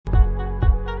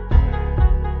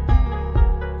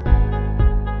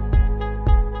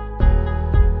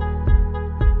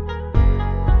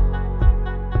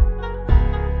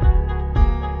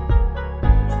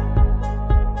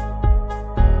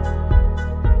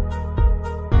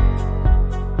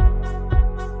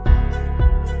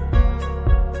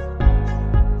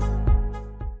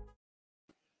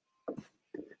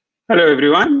Hello,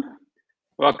 everyone.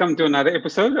 Welcome to another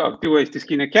episode of Two Ways to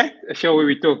Skin a Cat, a show where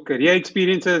we talk career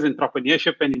experiences,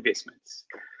 entrepreneurship, and investments.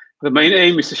 The main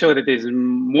aim is to show that there's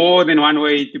more than one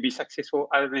way to be successful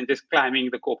other than just climbing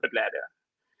the corporate ladder.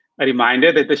 A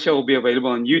reminder that the show will be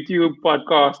available on YouTube,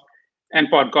 podcast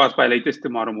by latest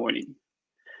tomorrow morning.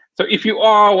 So if you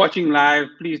are watching live,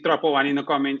 please drop a one in the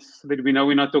comments so that we know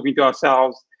we're not talking to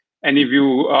ourselves. And if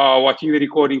you are watching the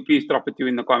recording, please drop a two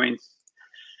in the comments.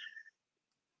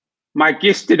 My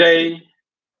guest today,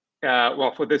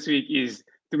 for this week is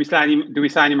Dumisani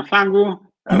Mahlangu,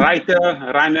 a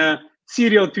writer, runner,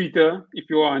 serial tweeter, if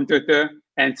you are on Twitter,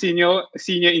 and senior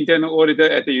internal auditor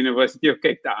at the University of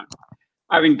Cape Town.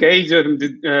 I've engaged with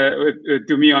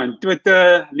Dumi on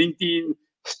Twitter, LinkedIn,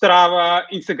 Strava,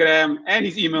 Instagram, and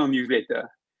his email newsletter.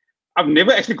 I've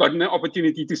never actually gotten an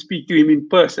opportunity to speak to him in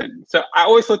person. So I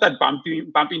always thought I'd bump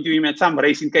into him at some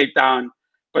race in Cape Town.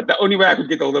 But the only way I could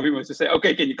get hold of him was to say,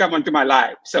 okay, can you come onto my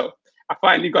live? So I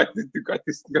finally got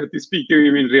to speak to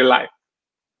him in real life.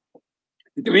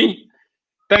 Dumi,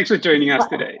 thanks for joining us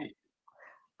today.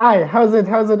 Hi, how's it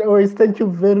always? Thank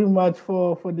you very much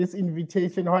for this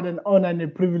invitation. What an honor and a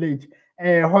privilege.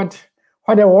 What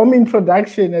a warm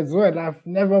introduction as well. I've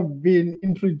never been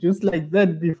introduced like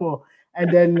that before.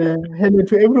 And then hello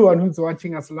to everyone who's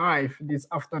watching us live this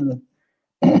afternoon.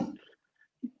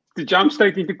 To jump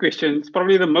straight into questions,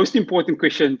 probably the most important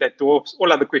question that dwarfs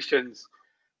all other questions.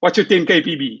 What's your 10K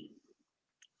PB?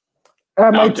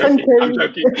 My 10K.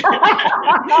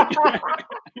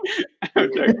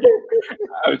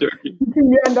 I'm joking. Putting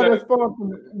me under the spot.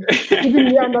 Putting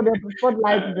me under the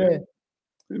spotlight there.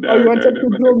 No, you wanted to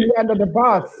throw me under the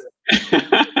bus.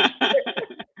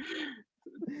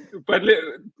 But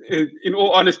in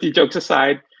all honesty, jokes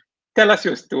aside, tell us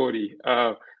your story.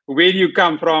 Where do you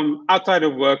come from outside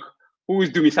of work? Who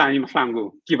is Dumisani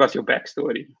Mahlangu? Give us your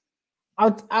backstory.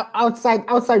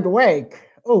 Outside work.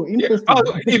 Oh, interesting. Yeah.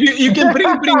 Oh, if you can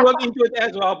bring work into it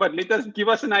as well, but give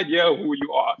us an idea of who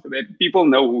you are so that people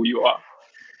know who you are.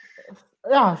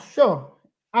 Yeah, sure.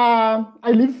 I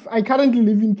currently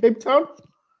live in Cape Town.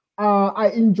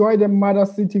 I enjoy the mother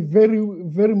city very,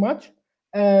 very much.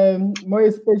 More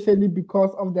especially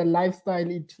because of the lifestyle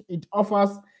it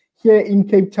offers. Here in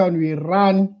Cape Town, we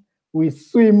run, we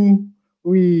swim,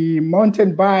 we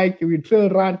mountain bike, we trail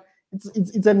run.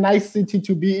 It's a nice city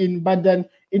to be in. But then,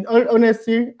 in all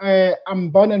honesty, I'm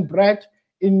born and bred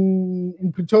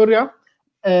in Pretoria,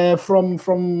 from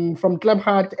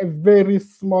Klaphat, a very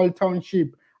small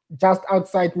township just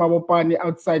outside Mabopane,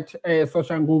 outside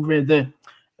Soshanguve there.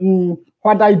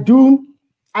 What I do,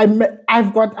 I've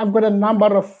got a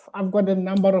number of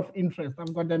interests.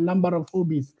 I've got a number of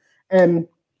hobbies.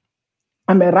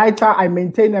 I'm a writer. I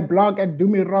maintain a blog at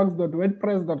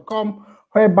dumirocks.wordpress.com,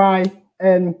 whereby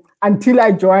until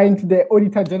I joined the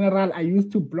Auditor General, I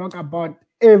used to blog about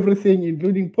everything,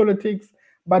 including politics.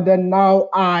 But then now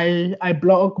I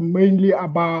blog mainly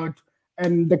about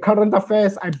the current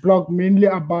affairs. I blog mainly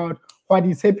about what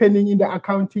is happening in the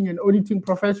accounting and auditing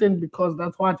profession, because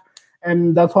that's what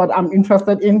I'm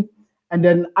interested in. And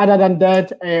then other than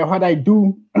that, what I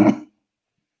do,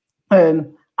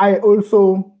 and I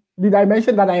also, did I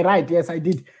mention that I write? Yes, I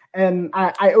did. And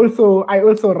I also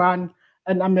run,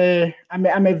 and I'm a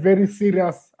very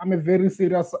serious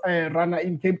runner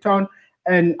in Cape Town,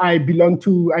 and I belong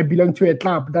to a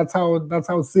club. That's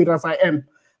how serious I am.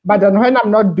 But then when I'm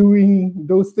not doing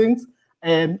those things,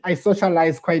 I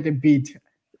socialize quite a bit.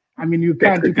 I mean, you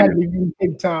can't live in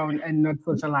Cape Town and not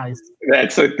socialize.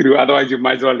 That's so true. Otherwise, you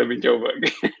might as well live in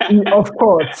Joburg. Of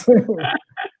course.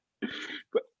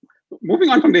 Moving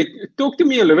on from there, talk to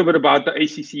me a little bit about the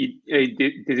ACC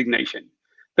designation.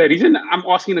 The reason I'm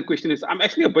asking the question is I'm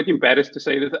actually a bit embarrassed to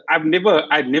say that I'd never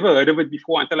heard of it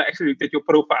before until I actually looked at your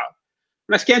profile.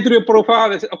 When I scanned through your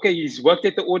profile, I said, okay, he's worked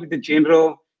at the Auditor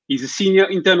General. He's a senior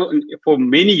internal for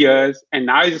many years, and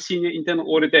now he's a senior internal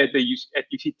auditor at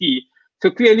UCT.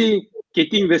 So clearly,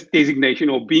 getting this designation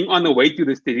or being on the way to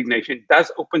this designation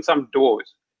does open some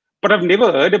doors. But I've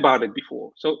never heard about it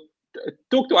before. So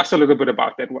talk to us a little bit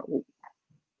about that.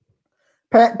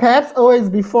 Perhaps always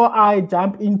before I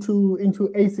jump into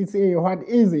ACCA, what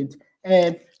is it?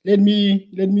 Let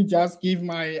me just give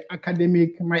my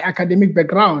academic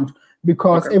background,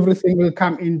 because everything will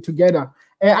come in together.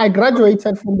 I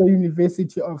graduated from the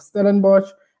University of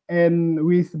Stellenbosch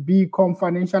with BCom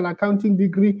financial accounting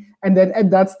degree, and then at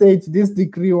that stage, this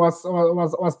degree was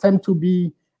termed to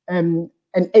be an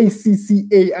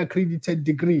ACCA accredited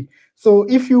degree. So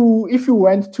if you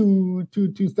went to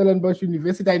Stellenbosch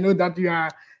University, I know that you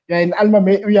are an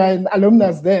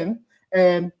alumnus then,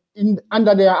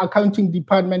 under their accounting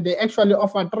department, they actually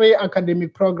offer 3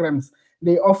 academic programs.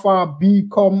 they offer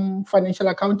BCom Financial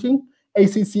Accounting.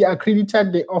 ACC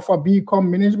accredited, they offer BCom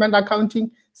Management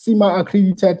Accounting. CIMA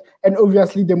accredited, and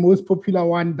obviously the most popular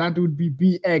one, that would be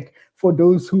BEC for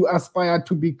those who aspire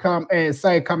to become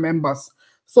SAICA members.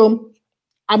 So,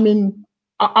 I mean,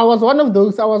 I was one of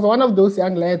those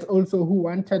young lads also who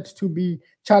wanted to be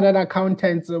chartered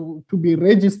accountants, to be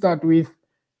registered with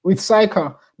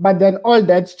SAICA. But then all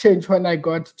that changed when I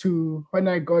got to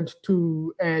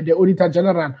the Auditor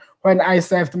General, when I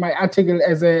served my article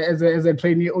as a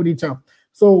trainee auditor.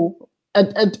 So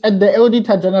at the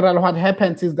Auditor General, what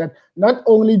happens is that not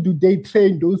only do they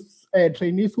train those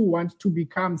trainees who want to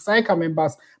become SAICA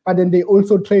members, but then they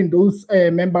also train those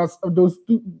members of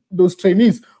those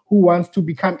trainees who want to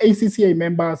become ACCA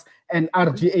members and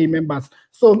RGA members.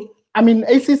 So I mean,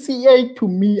 ACCA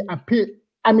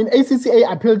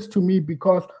appealed to me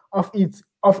because of its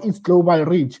global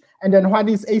reach. And then what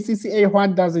is ACCA?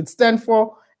 What does it stand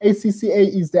for?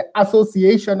 ACCA is the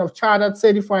Association of Chartered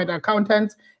Certified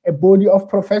Accountants, a body of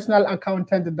professional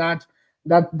accountants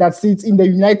that sits in the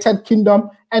United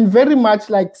Kingdom, and very much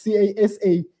like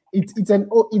CASA, it's an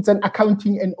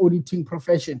accounting and auditing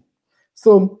profession.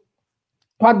 So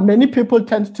what many people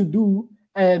tend to do,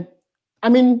 I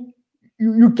mean,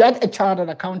 you get a chartered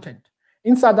accountant.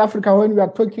 In South Africa, when we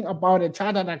are talking about a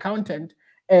chartered accountant,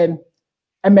 and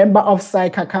a member of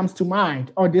SAICA comes to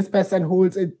mind, or this person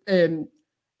holds a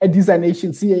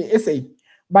designation CASA.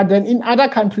 But then in other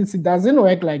countries, it doesn't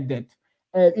work like that.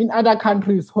 In other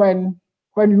countries, when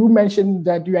you mention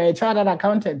that you are a chartered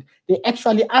accountant, they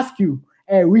actually ask you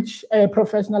which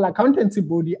professional accountancy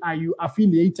body are you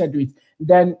affiliated with.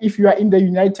 Then if you are in the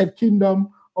United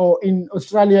Kingdom or in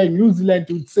Australia and New Zealand,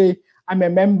 you would say, I'm a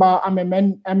member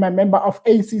of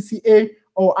ACCA,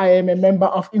 or I am a member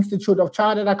of Institute of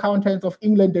Chartered Accountants of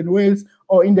England and Wales,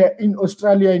 or in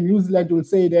Australia and New Zealand, you'll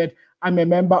say that I'm a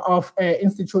member of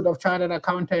Institute of Chartered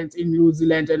Accountants in New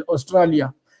Zealand and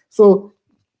Australia. So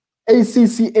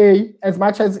ACCA, as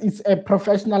much as it's a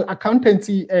professional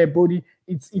accountancy body,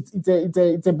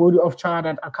 it's a body of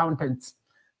chartered accountants.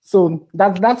 So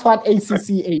that's what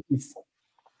ACCA is.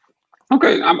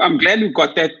 Okay, I'm glad you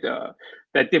got that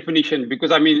definition,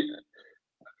 because I mean,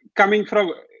 coming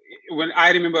from, when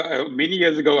I remember many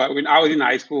years ago when I was in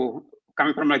high school,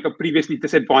 coming from like a previously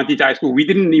disadvantaged high school, we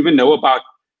didn't even know about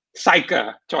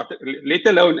SAICA, let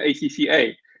alone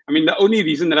ACCA. I mean, the only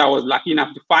reason that I was lucky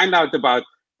enough to find out about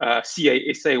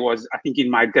CASA was, I think, in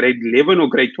my grade 11 or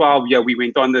grade 12 year, we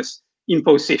went on this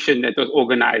info session that was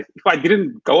organized. If I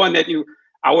didn't go on that,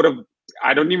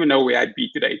 I don't even know where I'd be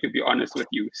today, to be honest with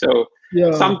you. So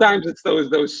yeah, sometimes it's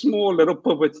those small little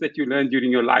pivots that you learn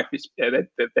during your life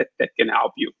that can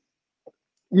help you.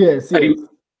 Yes. A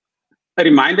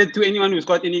reminder to anyone who's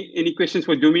got any questions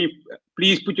for Dumi,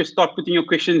 please start putting your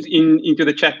questions into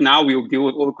the chat now. We'll deal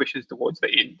with all the questions towards the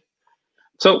end.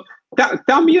 So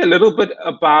tell me a little bit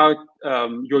about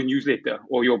your newsletter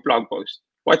or your blog post.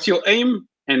 What's your aim,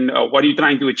 and what are you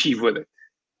trying to achieve with it?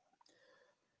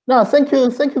 No, thank you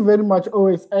very much,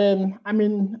 always. I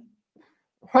mean,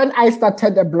 when I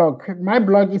started a blog, my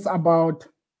blog is about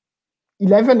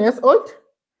 11 years old.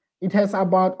 It has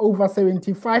about over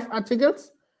 75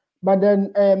 articles. But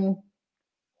then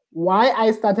why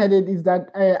I started it is that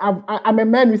I'm a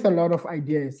man with a lot of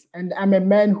ideas, and I'm a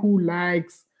man who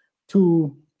likes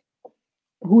to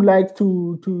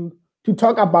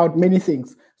talk about many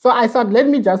things. So I thought, let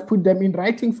me just put them in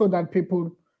writing so that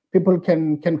people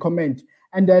can comment.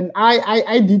 And then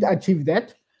I did achieve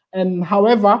that. And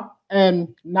however,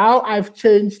 now I've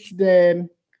changed the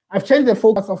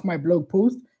focus of my blog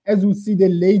post. As you see the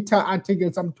later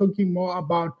articles, I'm talking more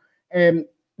about I'm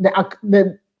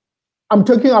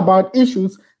talking about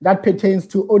issues that pertains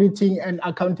to auditing and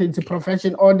accountancy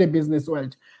profession or the business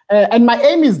world. And my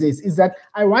aim is that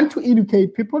I want to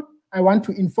educate people, I want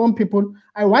to inform people,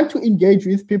 I want to engage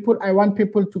with people, I want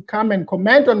people to come and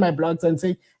comment on my blogs and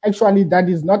say, actually, that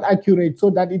is not accurate, so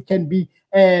that it can be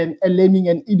a learning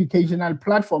and educational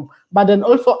platform. But then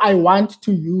also I want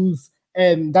to use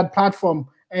that platform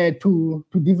to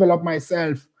develop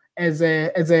myself as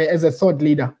a thought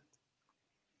leader.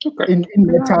 Okay. In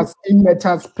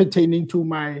matters pertaining to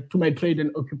my trade and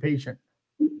occupation.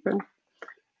 Okay.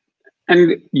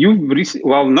 And you've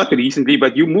not recently,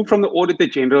 but you moved from the Auditor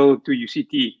General to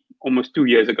UCT almost 2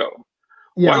 years ago.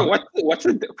 Yeah. What's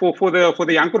for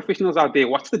the young professionals out there?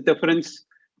 What's the differences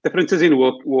in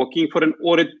working for an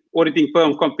auditing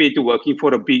firm compared to working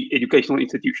for a big educational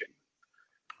institution?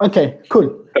 Okay,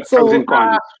 cool. The pros and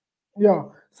cons. Yeah.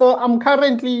 So I'm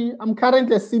currently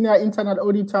a senior internal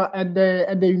auditor at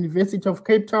the University of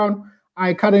Cape Town.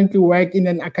 I currently work in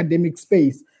an academic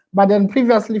space. But then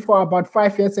previously, for about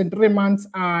 5 years and 3 months,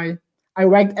 I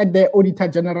worked at the Auditor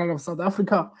General of South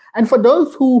Africa. And for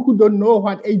those who don't know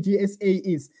what AGSA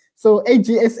is, so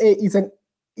AGSA is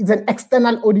an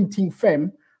external auditing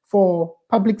firm for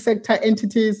public sector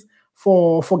entities,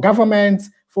 for governments,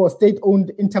 for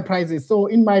state-owned enterprises. So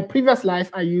in my previous life,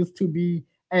 I used to be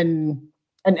an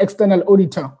external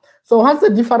auditor. So what's the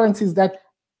difference is that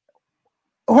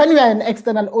when you are an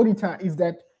external auditor is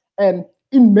that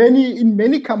in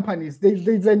many companies,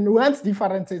 there's a nuanced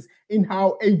differences in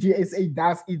how AGSA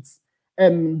does its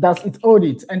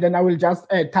audit, and then I will just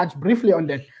touch briefly on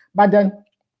that. But then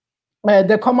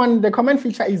the common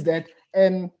feature is that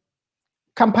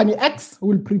company X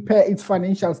will prepare its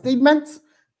financial statements,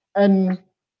 and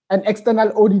an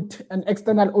external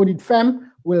audit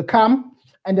firm will come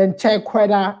and then check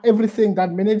whether everything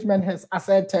that management has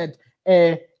asserted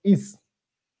is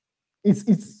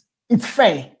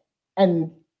fair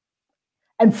and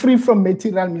free from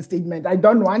material misstatement. I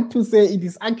don't want to say it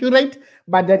is accurate,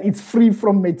 but then it's free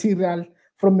from material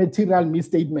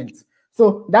misstatements.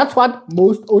 So that's what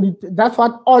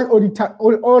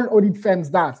all audit firms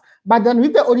does. But then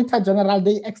with the Auditor General,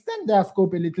 they extend their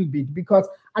scope a little bit because,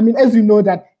 I mean, as you know,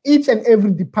 that each and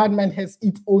every department has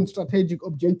its own strategic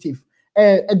objective.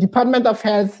 A Department of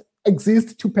Health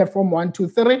exists to perform 1, 2,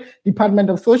 3. Department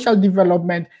of Social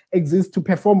Development exists to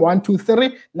perform 1, 2,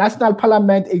 3. National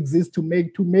Parliament exists to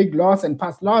make laws and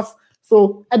pass laws.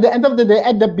 So at the end of the day,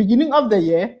 at the beginning of the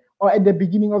year or at the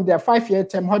beginning of their 5-year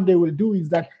term, what they will do is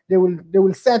that they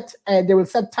will set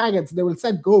targets, they will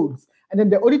set goals, and then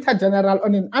the Auditor General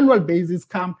on an annual basis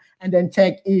come and then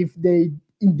check if they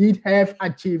indeed have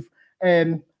achieved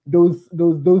those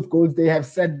goals they have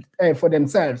set for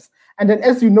themselves. And then,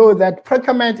 as you know, that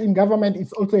procurement in government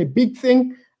is also a big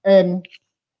thing.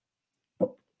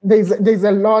 There's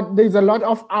a lot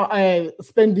of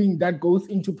spending that goes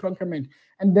into procurement,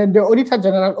 and then the Auditor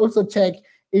General also check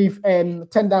if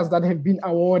tenders that have been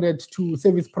awarded to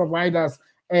service providers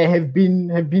have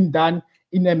been done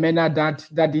in a manner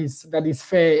that is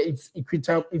fair, it's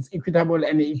equitable,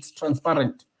 and it's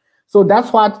transparent. So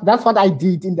that's what I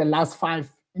did in the last 5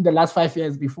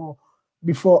 years before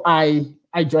I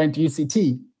joined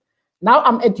UCT. Now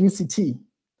I'm at UCT.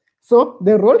 So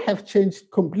the role have changed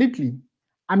completely.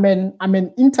 I'm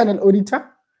an internal auditor.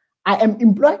 I am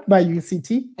employed by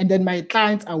UCT, and then my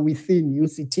clients are within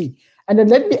UCT. And then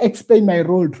let me explain my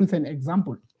role through an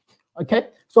example. Okay,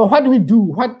 so what do we do?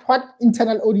 What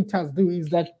internal auditors do is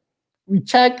that we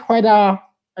check whether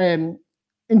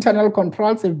internal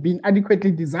controls have been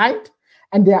adequately designed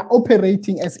and they are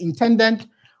operating as intended.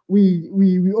 We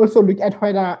also look at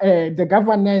whether the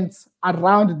governance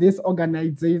around this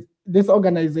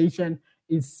organization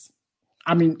is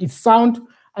sound.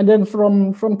 And then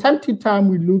from time to time,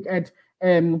 we look at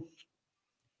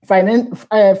finances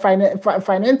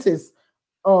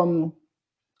of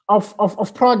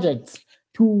projects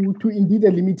to indeed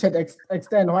a limited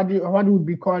extent, what would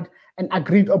be called an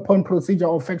agreed upon procedure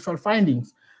or factual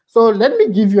findings. So let me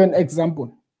give you an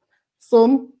example.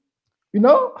 So, you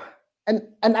know, an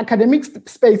academic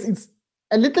space is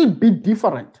a little bit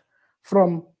different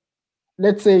from,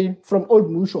 let's say, from Old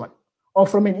Mutual or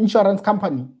from an insurance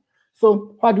company.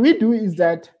 So what we do is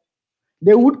that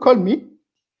they would call me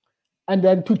and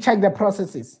then to check the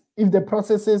processes, if the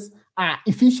processes are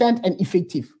efficient and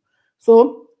effective.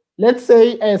 So let's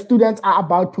say students are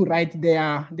about to write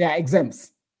their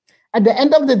exams. At the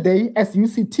end of the day, as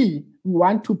UCT, we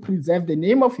want to preserve the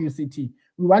name of UCT.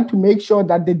 We want to make sure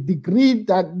that the degree,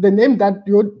 that the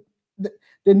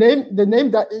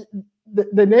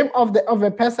name of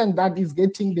a person that is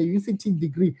getting the UCT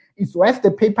degree is worth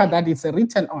the paper that is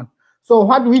written on. So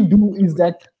what we do is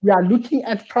that we are looking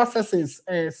at processes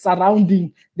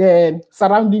surrounding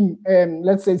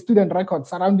let's say student records,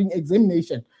 surrounding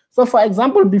examination. So for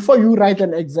example, before you write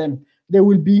an exam, there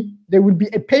will be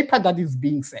a paper that is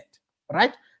being sent,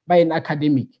 right, by an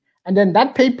academic. And then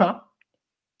that paper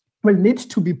will need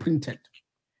to be printed.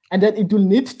 And then it will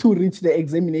need to reach the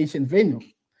examination venue.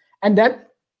 And then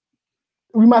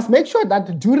we must make sure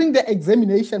that during the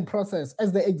examination process,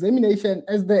 as the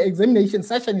examination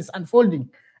session is unfolding,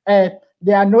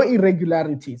 there are no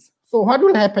irregularities. So what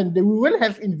will happen? We will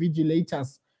have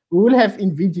invigilators. We will have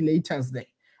invigilators there.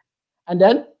 And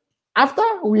then after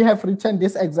we have written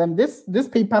this exam, this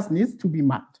papers needs to be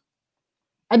marked.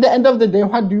 At the end of the day,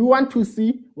 what do you want to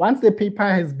see once the paper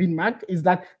has been marked is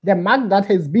that the mark that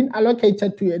has been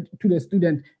allocated to the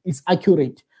student is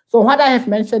accurate. So what I have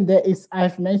mentioned there is I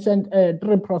have mentioned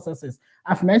 3 processes.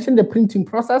 I've mentioned the printing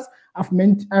process. I've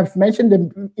mentioned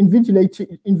the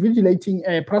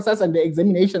invigilating process and the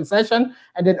examination session,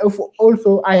 and then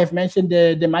also I have mentioned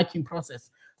the marking process.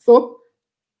 So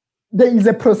there is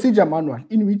a procedure manual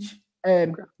in which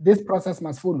this process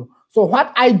must follow. So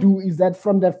what I do is that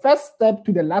from the first step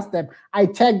to the last step, I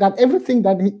check that everything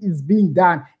that is being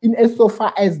done in as so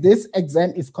far as this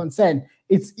exam is concerned,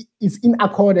 is in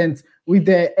accordance with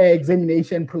the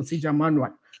examination procedure manual.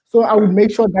 So I would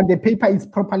make sure that the paper is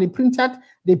properly printed,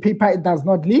 the paper does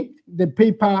not leak, the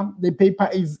paper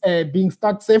is being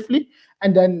stored safely,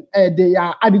 and then there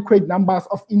are adequate numbers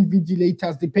of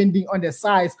invigilators depending on the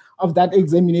size of that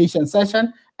examination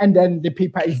session, and then the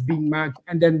paper is being marked,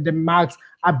 and then the marks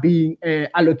are being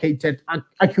allocated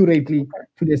accurately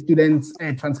to the students'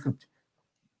 transcript.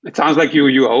 It sounds like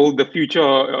you hold the future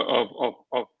of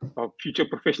future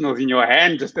professionals in your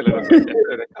hand just a little bit.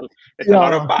 It's a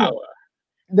lot of power.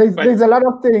 There's a lot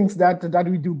of things that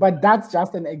we do, but that's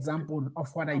just an example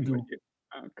of what I do.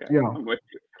 Okay, yeah. I'm with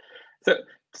you. So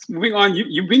moving on,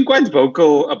 you've been quite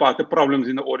vocal about the problems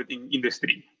in the auditing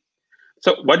industry.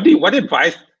 So what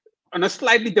advice, on a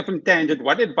slightly different tangent,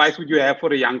 what advice would you have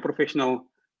for a young professional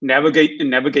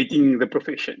navigating the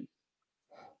profession?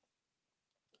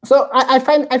 So I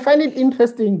find it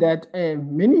interesting that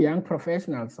many young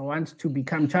professionals want to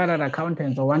become chartered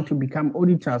accountants or want to become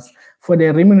auditors for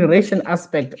the remuneration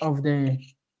aspect of the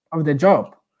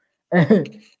job.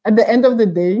 At the end of the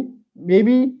day,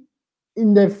 maybe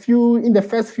in the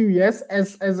first few years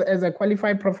as a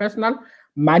qualified professional,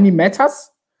 money matters,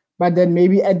 but then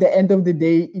maybe at the end of the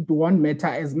day, it won't matter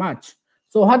as much.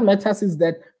 So what matters is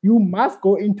that you must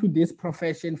go into this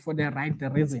profession for the right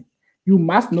reason. You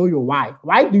must know your why.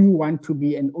 Why do you want to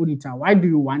be an auditor? Why do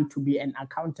you want to be an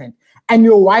accountant? And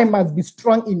your why must be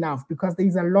strong enough, because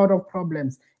there's a lot of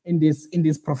problems in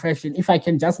this profession. If I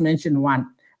can just mention one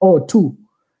or two,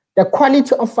 the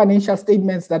quality of financial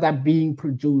statements that are being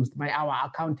produced by our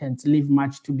accountants leave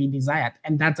much to be desired,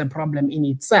 and that's a problem in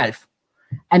itself.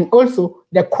 And also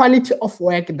the quality of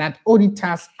work that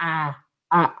auditors are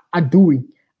doing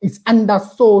is under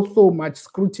so much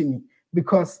scrutiny,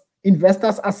 because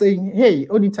investors are saying, hey,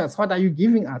 auditors, what are you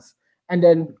giving us? And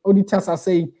then auditors are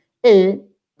saying, hey,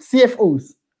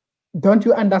 CFOs, don't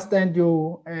you understand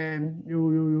your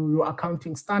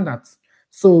accounting standards?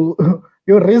 So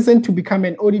your reason to become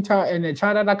an auditor and a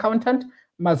chartered accountant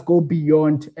must go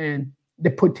beyond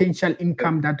the potential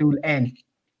income that you will earn.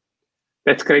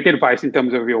 That's great advice in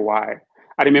terms of your why.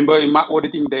 I remember in my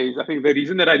auditing days, I think the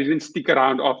reason that I didn't stick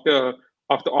around after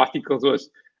articles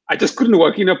was I just couldn't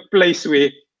work in a place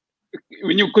where,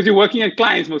 because you're working at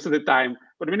clients most of the time,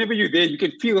 but whenever you're there, you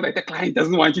can feel that the client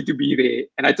doesn't want you to be there.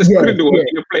 And I just couldn't work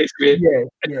in a place where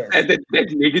that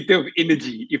negative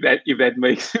energy, if that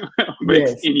makes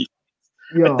any sense.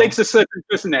 It takes a certain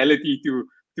personality to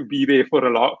be there for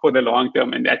the long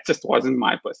term, and that just wasn't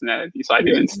my personality, so I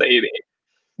didn't stay there.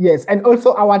 Yes, and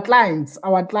also our clients,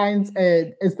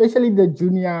 especially the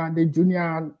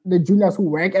juniors who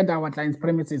work at our clients'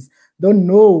 premises, don't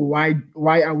know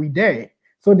why are we there.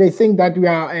 So they think that we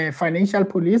are financial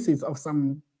police of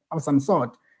some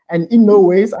sort, and in no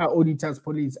ways are auditors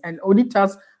police. And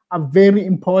auditors are very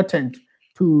important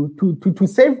to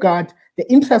safeguard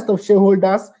the interest of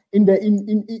shareholders in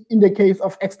the case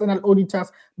of external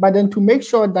auditors, but then to make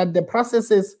sure that the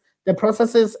processes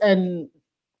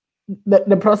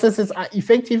are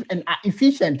effective and are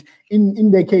efficient in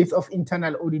the case of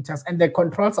internal auditors, and the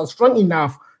controls are strong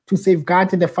enough to safeguard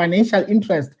the financial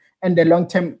interest and the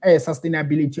long-term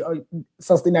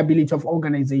sustainability of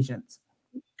organizations.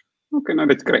 Okay, no,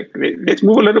 that's great. Let's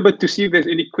move a little bit to see if there's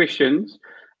any questions.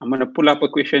 I'm going to pull up a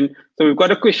question. So we've got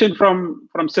a question from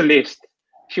Celeste.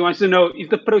 She wants to know, is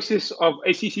the process of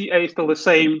ACCA still the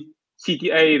same,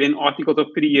 CTA, then articles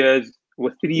of 3 years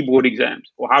with 3 board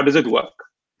exams, or how does it work?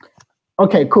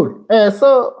 Okay, cool.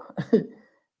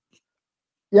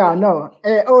 Yeah, no.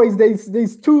 There's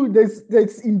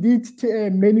indeed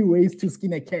many ways to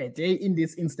skin a cat in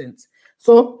this instance.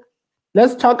 So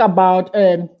let's talk about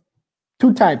 2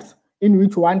 types in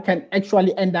which one can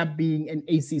actually end up being an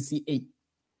ACCA.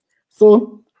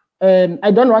 So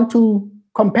I don't want to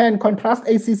compare and contrast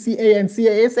ACCA and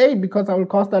CASA because I will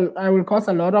cause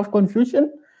a lot of confusion.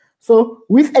 So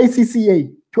with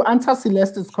ACCA, to answer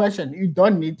Celeste's question, you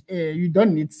don't need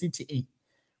CTA.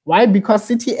 Why? Because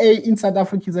CTA in South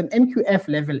Africa is an NQF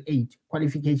level 8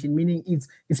 qualification, meaning it's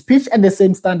pitched at the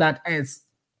same standard as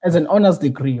an honors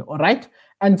degree, all right?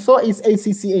 And so is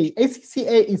ACCA.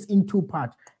 ACCA is in 2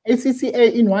 parts.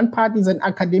 ACCA in one part is an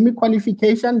academic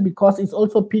qualification because it's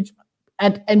also pitched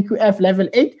at NQF level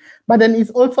 8, but then it's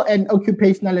also an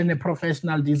occupational and a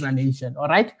professional designation. All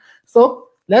right. So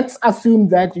let's assume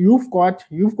that you've got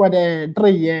a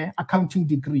 3-year accounting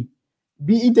degree,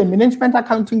 be it a management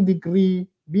accounting degree,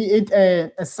 be it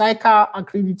a SAICA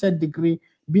accredited degree,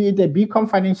 be it a BCom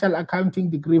financial accounting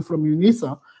degree from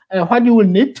UNISA. What you will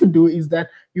need to do is that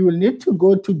you will need to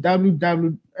go to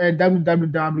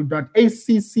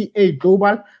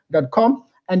www.acccaglobal.com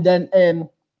and then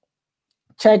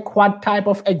check what type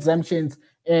of exemptions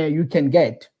you can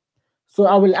get. So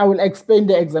I will explain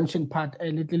the exemption part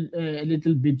a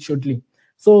little bit shortly.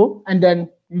 So, and then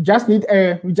you just need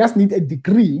a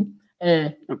degree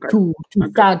to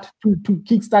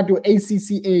kickstart your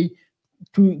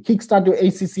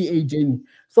ACCA journey.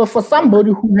 So for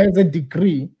somebody who has a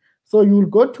degree, so you will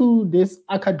go to this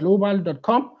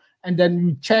accaglobal.com and then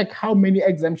you check how many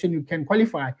exemptions you can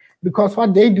qualify, because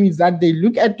what they do is that they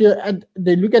look at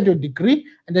your degree,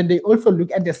 and then they also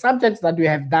look at the subjects that you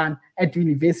have done at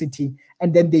university,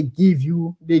 and then they give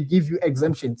you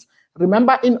exemptions.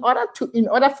 Remember, in order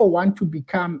for one to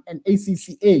become an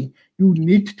ACCA, you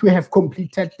need to have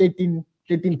completed 13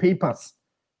 papers.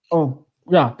 Oh,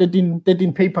 yeah, 13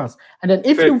 papers. And then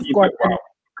if you've got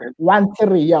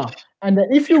and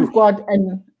then if you've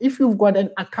got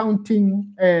an accounting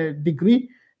degree,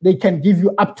 they can give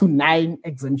you up to 9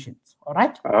 exemptions. All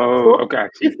right. Oh, so okay.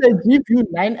 If they give you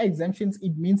 9 exemptions,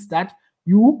 it means that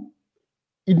you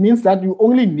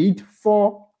only need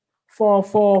four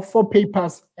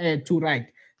papers to write.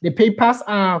 The papers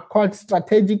are called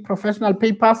strategic professional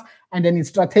papers, and then it's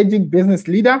strategic business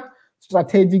leader,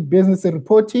 strategic business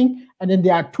reporting, and then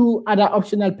there are 2 other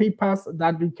optional papers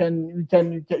that you can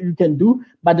do,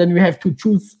 but then you have to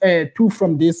choose 2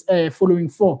 from this following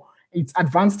 4. It's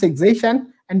advanced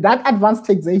taxation, and that advanced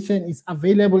taxation is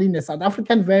available in the South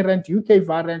African variant, UK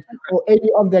variant, or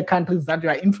any of the countries that you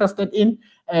are interested in.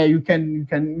 You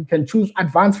can choose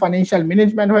advanced financial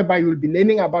management, whereby you will be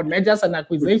learning about mergers and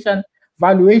acquisition,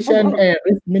 valuation,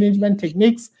 risk management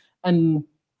techniques, and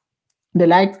the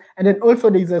likes. And then also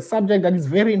there's a subject that is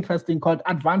very interesting called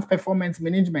advanced performance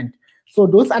management. So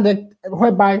those are the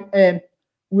whereby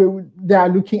they are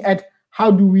looking at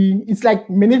how do we, it's like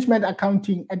management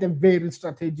accounting at a very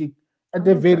strategic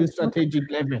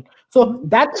level. So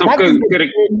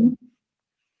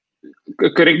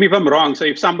correct me if I'm wrong. So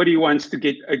if somebody wants to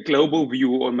get a global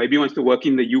view, or maybe wants to work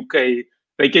in the UK,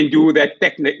 they can do that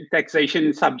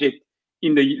taxation subject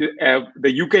in the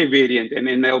UK variant, and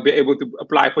then they'll be able to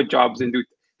apply for jobs and do.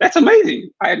 That's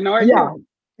amazing. I had no idea.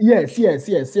 Yeah.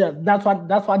 Yes. That's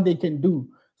what they can do.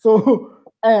 So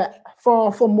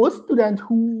for most students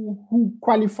who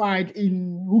qualified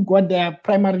who got their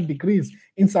primary degrees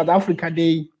in South Africa,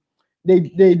 they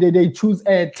choose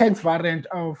a tax variant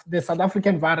of the South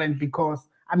African variant, because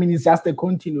it's just a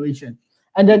continuation.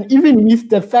 And then even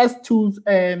with the first 2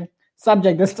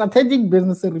 subject, the strategic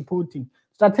business reporting.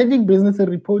 Strategic business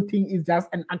reporting is just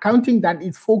an accounting that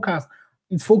is focused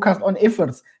on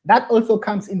efforts. That also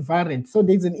comes in variant. So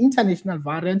there's an international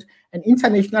variant. An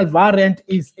international variant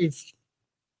is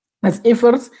as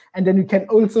efforts, and then you can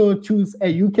also choose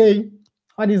a UK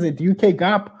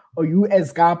GAAP or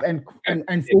US GAAP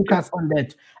and focus on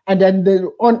that. And then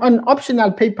on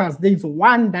optional papers, there's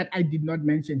one that I did not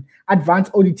mention: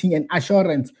 advanced auditing and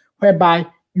assurance, whereby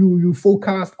you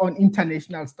focus on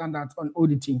international standards on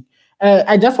auditing.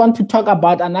 I just want to talk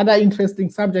about another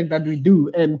interesting subject that we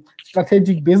do,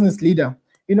 strategic business leader.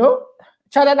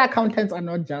 Chartered accountants are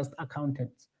not just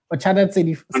accountants, or chartered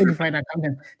certified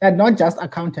accountants. They're not just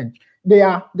accountants.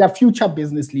 They're future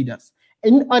business leaders.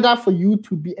 In order for you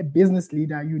to be a business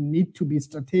leader, you need to be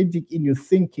strategic in your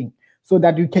thinking, so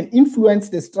that you can influence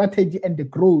the strategy and the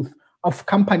growth of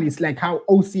companies, like how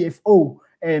OCFO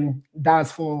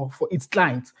does for its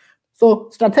clients. So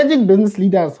strategic business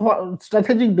leader,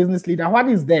 what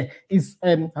is there? Is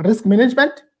risk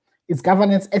management, it's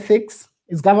governance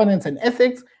and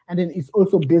ethics, and then it's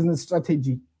also business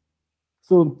strategy.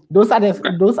 So those are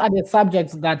the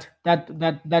subjects that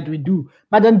we do.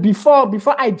 But then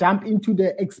before I jump into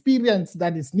the experience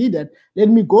that is needed, let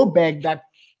me go back that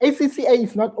ACCA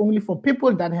is not only for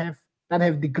people that have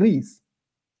degrees,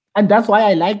 and that's why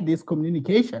I like this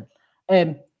communication.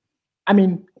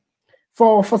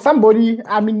 For somebody,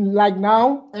 like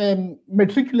now,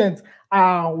 matriculants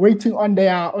are waiting on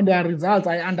their results.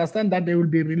 I understand that they will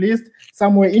be released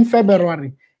somewhere in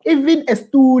February. Even a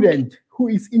student who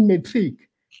is in matric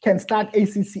can start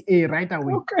ACCA right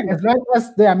away. Okay. As long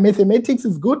as their mathematics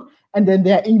is good and then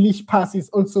their English pass is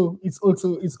also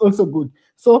good.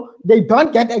 So they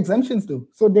don't get exemptions though.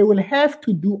 So they will have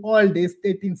to do all these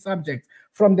 13 subjects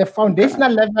from the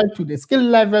foundational level to the skill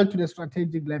level to the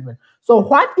strategic level. So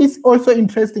what is also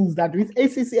interesting is that with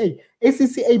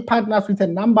ACCA partners with a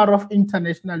number of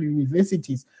international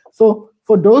universities. So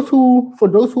for those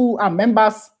who are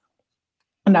members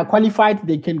and are qualified,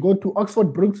 they can go to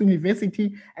Oxford Brookes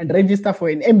University and register for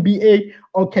an MBA,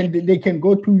 or they can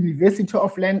go to University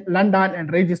of London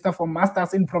and register for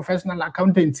Masters in Professional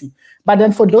Accountancy. But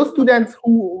then for those students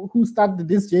who start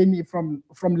this journey from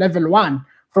level 1,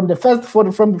 for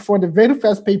the very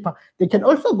first paper, they can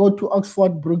also go to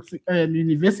Oxford Brookes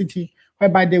University,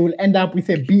 whereby they will end up with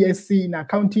a BSc in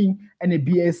accounting and a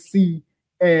BSc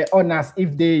honors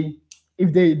if they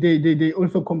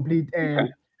also complete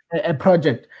a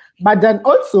project. But then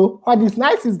also, what is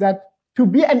nice is that to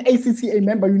be an ACCA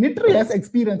member, you need 3 years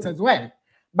experience as well.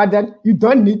 But then you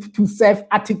don't need to serve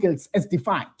articles as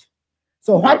defined.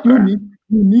 So what you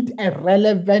need a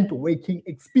relevant working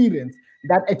experience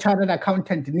that a chartered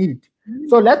accountant needs.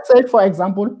 So let's say, for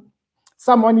example,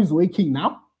 someone is working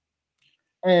now.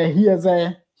 He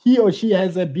or she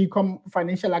has a BCom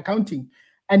financial accounting,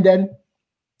 and then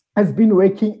has been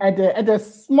working at a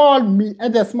small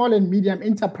and medium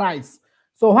enterprise.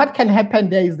 So what can happen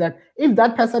there is that if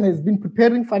that person has been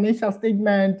preparing financial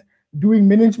statement, doing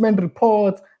management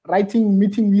reports, writing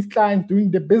meeting with clients, doing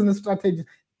the business strategy,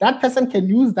 that person can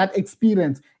use that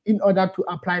experience in order to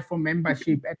apply for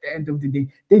membership at the end of the day.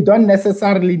 They don't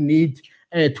necessarily need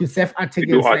to serve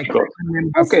articles.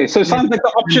 Okay, so it sounds like the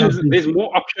options, there's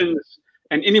more options,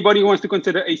 and anybody who wants to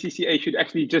consider ACCA should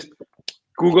actually just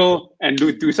Google and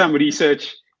do some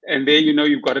research, and there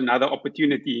you've got another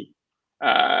opportunity.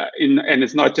 And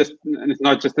it's not just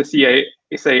the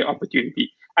CISA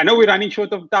opportunity. I know we're running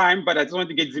short of time, but I just want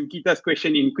to get Zimkita's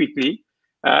question in quickly.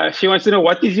 She wants to know,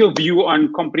 what is your view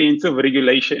on comprehensive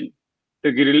regulation,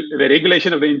 the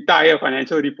regulation of the entire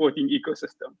financial reporting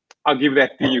ecosystem? I'll give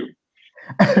that to you.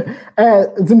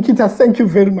 Zimkita, thank you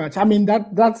very much. I mean,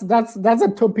 that's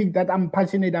a topic that I'm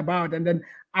passionate about, and then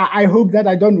I hope that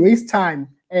I don't waste time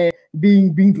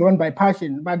being drawn by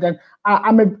passion. But then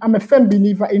I'm a firm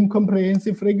believer in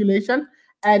comprehensive regulation,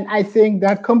 and I think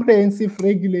that comprehensive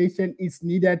regulation is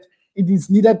needed. It is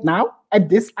needed now at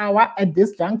this hour, at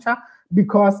this juncture,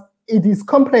 because it is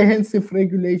comprehensive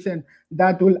regulation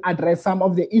that will address some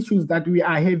of the issues that we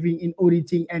are having in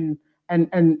auditing and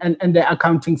the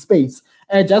accounting space.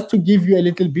 Just to give you a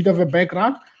little bit of a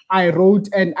background, I wrote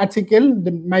an article,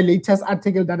 my latest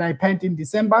article that I penned in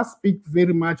December, speak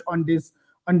very much on this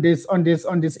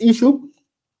issue.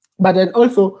 But then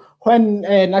also, when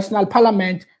National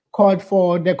Parliament called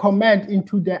for the comment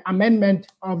into the amendment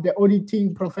of the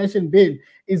auditing profession bill,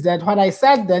 is that what I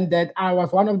said then, that I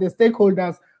was one of the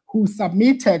stakeholders who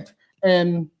submitted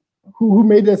and who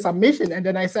made a submission, and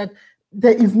then I said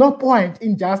there is no point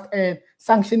in just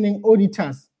sanctioning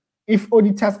auditors if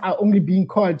auditors are only being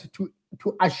called to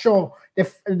assure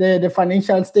the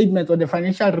financial statements or the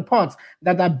financial reports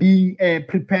that are being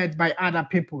prepared by other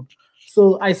people.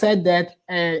 So I said that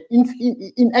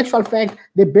in actual fact,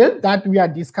 the bill that we are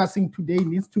discussing today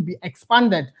needs to be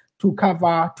expanded to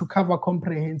cover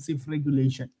comprehensive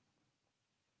regulation.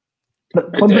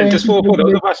 Just for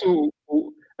those of us who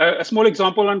a small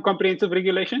example on comprehensive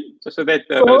regulation, so that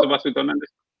those of us who don't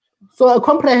understand. So a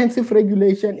comprehensive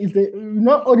regulation is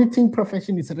auditing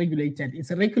profession is regulated.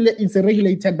 It's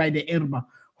regulated by the IRBA,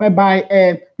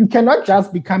 whereby you cannot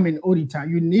just become an auditor.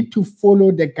 You need to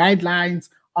follow the guidelines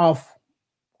of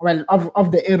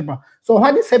the IRBA. So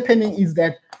what is happening is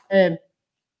that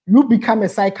you become a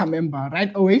SAICA member,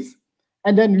 right? Always,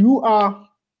 and then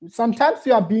sometimes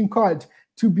you are being called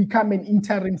to become an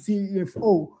interim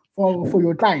CFO for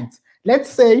your clients. Let's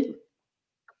say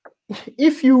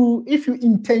if you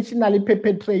intentionally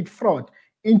perpetrate fraud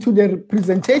into the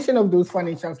presentation of those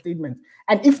financial statements,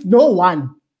 and if no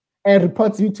one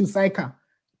reports you to SAICA,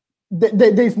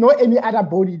 there's no any other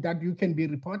body that you can be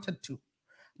reported to.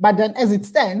 But then as it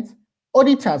stands,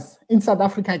 auditors in South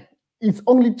Africa, it's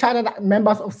only chartered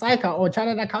members of SAICA or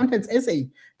chartered accountants SA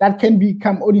that can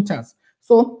become auditors.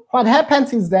 So what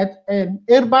happens is that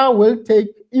IRBA will take,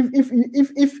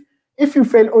 if you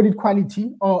fail audit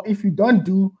quality, or if you don't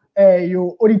do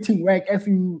your auditing work as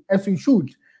you should,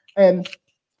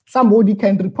 somebody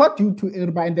can report you to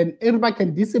IRBA, and then IRBA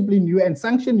can discipline you and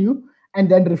sanction you, and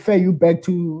then refer you back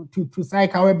to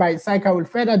SAICA, whereby SAICA will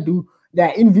further do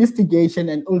their investigation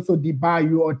and also debar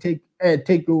you or take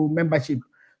your membership.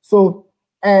 So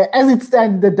as it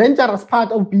stands, the dangerous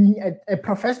part of being a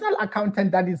professional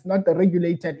accountant that is not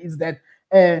regulated is that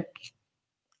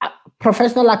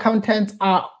professional accountants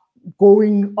are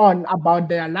going on about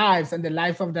their lives and the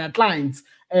lives of their clients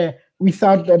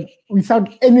without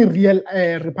any real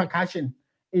repercussion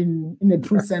in a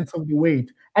true sense of the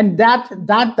word. And that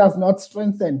does not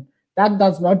strengthen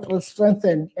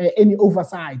any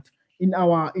oversight in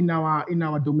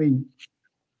our domain.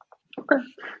 Okay,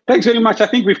 thanks very much. I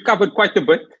think we've covered quite a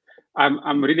bit.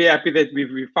 I'm really happy that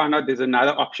we found out there's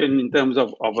another option in terms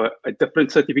of a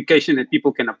different certification that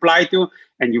people can apply to,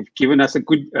 and you've given us a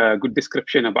good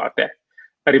description about that.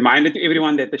 A reminder to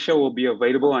everyone that the show will be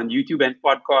available on YouTube and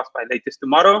podcast by latest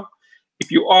tomorrow. If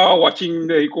you are watching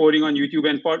the recording on YouTube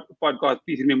and podcast,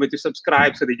 please remember to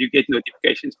subscribe so that you get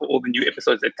notifications for all the new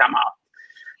episodes that come out.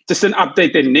 Just an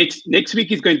update that next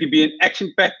week is going to be an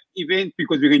action-packed event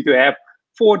because we're going to have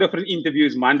 4 different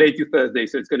interviews Monday to Thursday,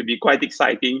 so it's going to be quite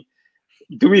exciting.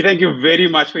 Dumi, thank you very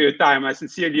much for your time. I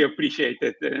sincerely appreciate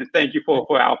it. And thank you for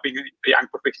helping the young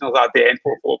professionals out there and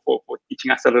for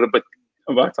teaching us a little bit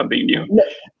about something new.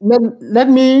 Let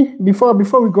me before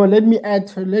we go, let me add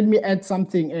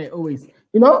something always.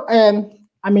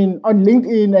 I mean, on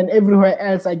LinkedIn and everywhere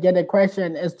else, I get a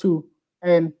question as to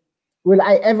will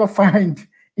I ever find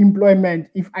employment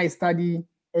if I study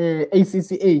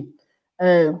ACCA?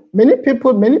 Many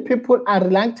people are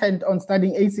reluctant on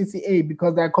studying ACCA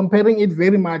because they're comparing it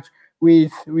very much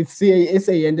with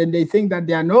CASA, and then they think that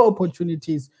there are no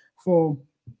opportunities for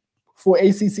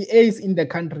ACCAs in the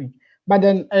country. But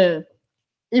then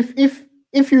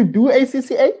if you do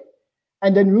ACCA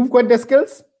and then you've got the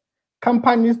skills,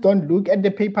 companies don't look at the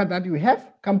paper that you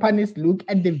have. Companies look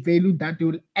at the value that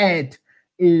you'll add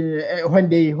when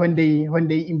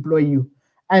they employ you.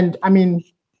 And I mean,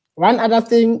 one other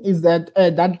thing is that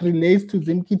that relates to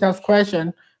Zimkita's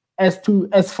question as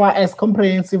far as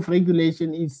comprehensive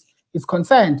regulation is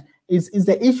concerned, is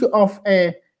the issue of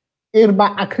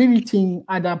IRBA accrediting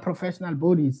other professional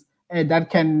bodies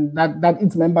that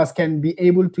its members can be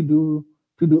able to do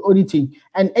auditing.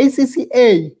 And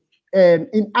ACCA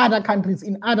in other countries,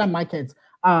 in other markets,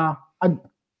 are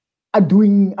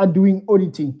doing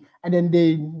auditing, and then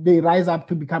they rise up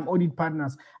to become audit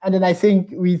partners. And then I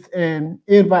think with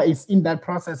IRBA is in that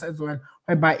process as well,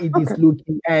 whereby it is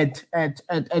looking at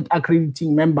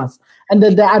accrediting members. And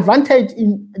then the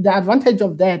advantage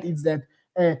of that is that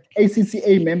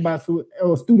ACCA members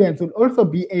or students will also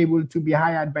be able to be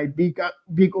hired by big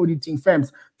auditing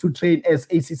firms to train as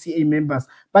ACCA members.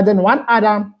 But then one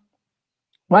other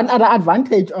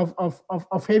advantage of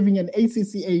having an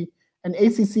ACCA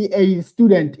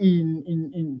student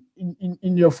in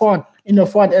your fort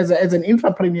as an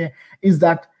entrepreneur is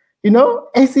that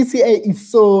ACCA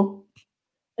is so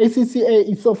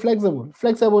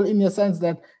flexible in the sense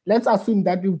that, let's assume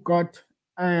that you've got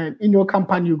in your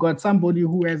company you got somebody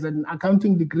who has an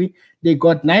accounting degree, they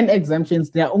got 9 exemptions,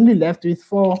 they're only left with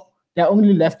 4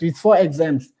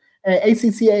 exams.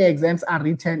 ACCA exams are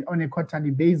written on a quarterly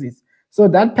basis, so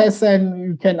that person,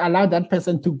 you can allow that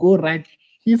person to go write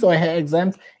his or her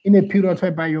exams in a period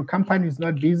whereby your company is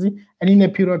not busy, and in a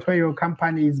period where your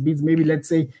company is busy, maybe let's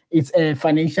say it's a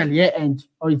financial year end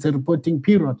or it's a reporting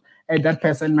period, and that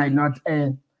person might not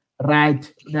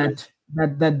write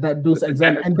those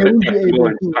exams, and they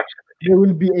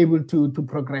will be able to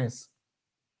progress.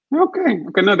 Okay,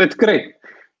 no, that's great.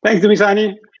 Thanks,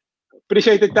 Dumisani.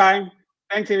 Appreciate the time.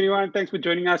 Thanks, everyone. Thanks for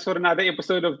joining us for another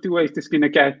episode of 2 Ways to Skin a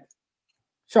Cat.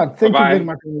 Sure. Thank you very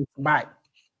much. Bye.